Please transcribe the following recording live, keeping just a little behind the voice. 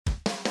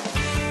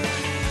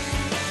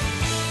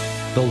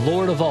The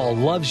Lord of all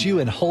loves you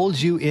and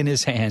holds you in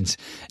his hands.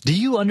 Do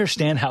you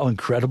understand how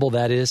incredible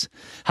that is?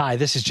 Hi,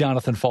 this is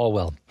Jonathan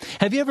Falwell.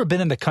 Have you ever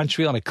been in the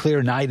country on a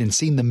clear night and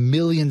seen the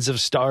millions of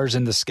stars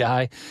in the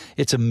sky?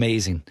 It's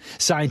amazing.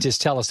 Scientists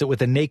tell us that with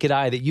the naked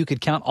eye that you could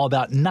count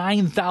about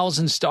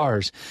 9,000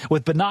 stars.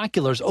 With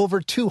binoculars,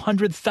 over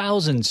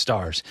 200,000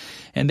 stars.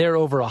 And there are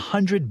over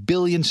 100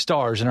 billion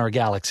stars in our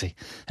galaxy.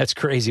 That's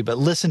crazy, but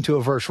listen to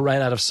a verse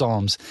right out of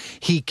Psalms.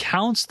 He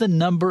counts the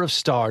number of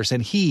stars,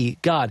 and he,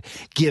 God,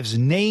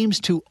 gives names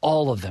to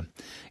all of them.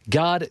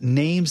 God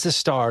names the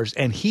stars,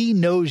 and he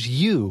knows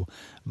you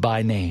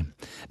by name.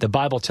 The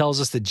Bible tells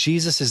us that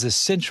Jesus is the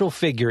central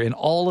figure in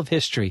all of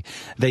history.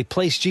 They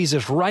place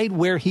Jesus right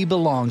where he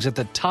belongs, at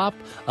the top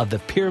of the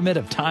pyramid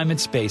of time and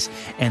space,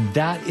 and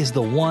that is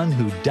the one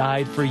who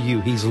died for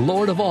you. He's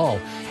Lord of all,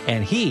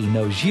 and he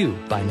knows you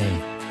by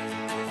name.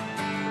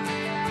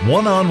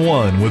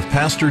 One-on-one with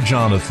Pastor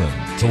Jonathan.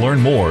 To learn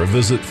more,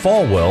 visit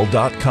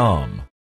falwell.com.